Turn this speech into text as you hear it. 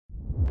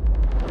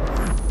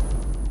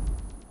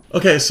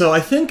Okay, so I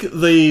think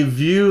the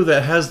view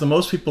that has the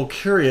most people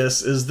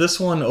curious is this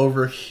one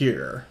over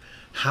here.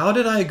 How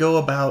did I go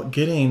about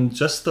getting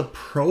just the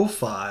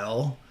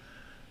profile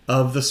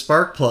of the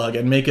spark plug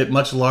and make it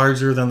much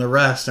larger than the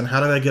rest, and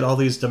how did I get all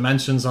these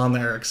dimensions on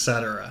there,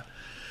 etc.?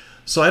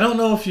 So I don't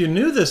know if you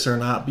knew this or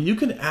not, but you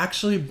can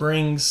actually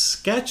bring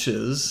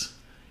sketches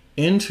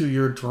into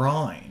your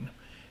drawing.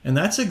 And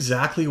that's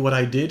exactly what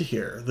I did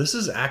here. This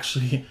is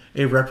actually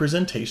a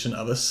representation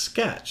of a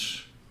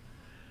sketch.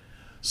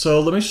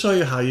 So let me show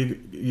you how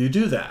you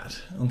do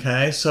that.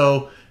 Okay,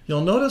 so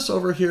you'll notice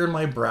over here in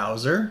my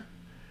browser,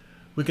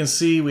 we can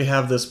see we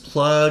have this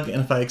plug,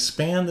 and if I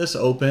expand this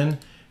open,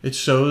 it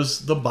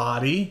shows the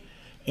body,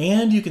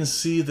 and you can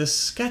see the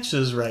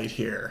sketches right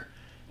here.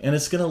 And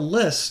it's going to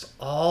list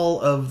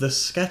all of the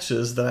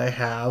sketches that I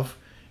have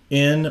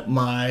in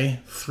my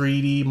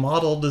 3D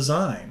model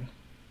design.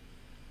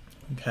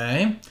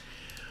 Okay.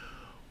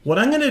 What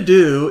I'm going to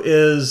do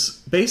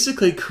is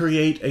basically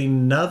create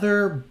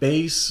another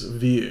base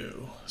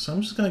view. So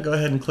I'm just going to go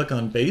ahead and click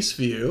on base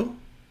view.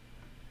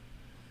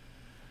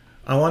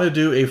 I want to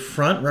do a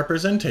front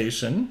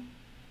representation,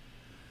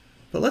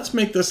 but let's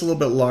make this a little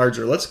bit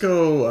larger. Let's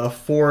go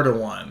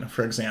 4:1,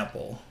 for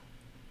example.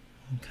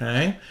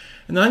 Okay.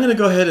 And then I'm going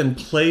to go ahead and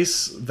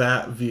place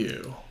that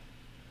view.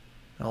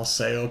 I'll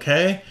say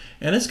OK,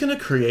 and it's going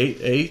to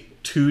create a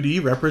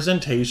 2D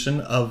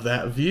representation of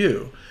that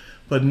view.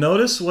 But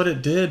notice what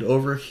it did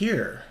over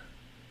here.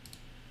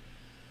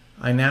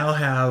 I now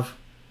have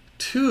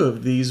two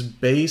of these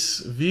base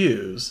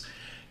views.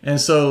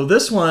 And so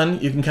this one,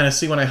 you can kind of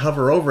see when I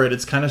hover over it,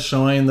 it's kind of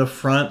showing the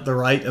front, the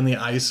right, and the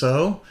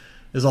ISO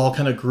is all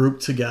kind of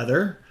grouped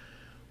together.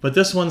 But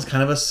this one's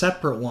kind of a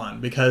separate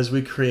one because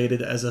we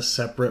created it as a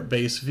separate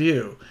base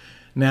view.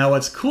 Now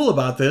what's cool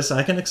about this,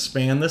 I can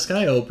expand this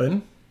guy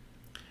open.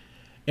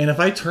 And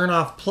if I turn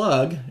off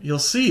plug, you'll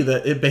see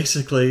that it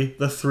basically,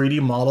 the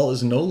 3D model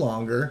is no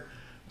longer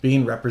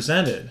being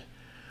represented.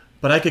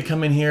 But I could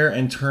come in here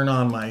and turn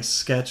on my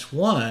sketch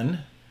 1.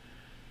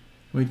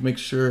 Let me make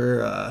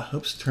sure,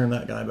 oops, turn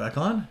that guy back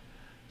on.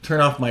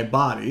 Turn off my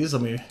bodies.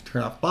 Let me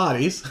turn off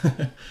bodies.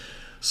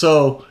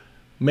 So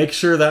make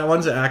sure that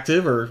one's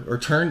active or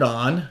turned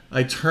on.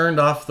 I turned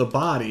off the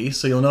body.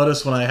 So you'll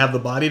notice when I have the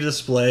body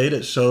displayed,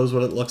 it shows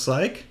what it looks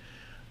like.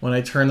 When I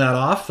turn that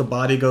off, the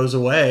body goes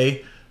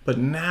away. But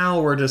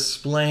now we're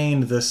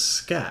displaying this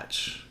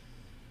sketch.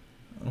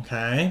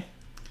 Okay.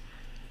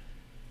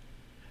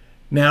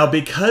 Now,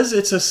 because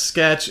it's a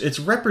sketch, it's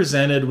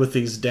represented with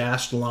these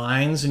dashed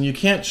lines, and you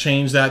can't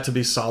change that to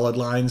be solid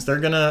lines. They're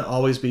going to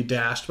always be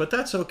dashed, but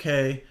that's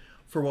okay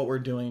for what we're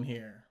doing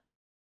here.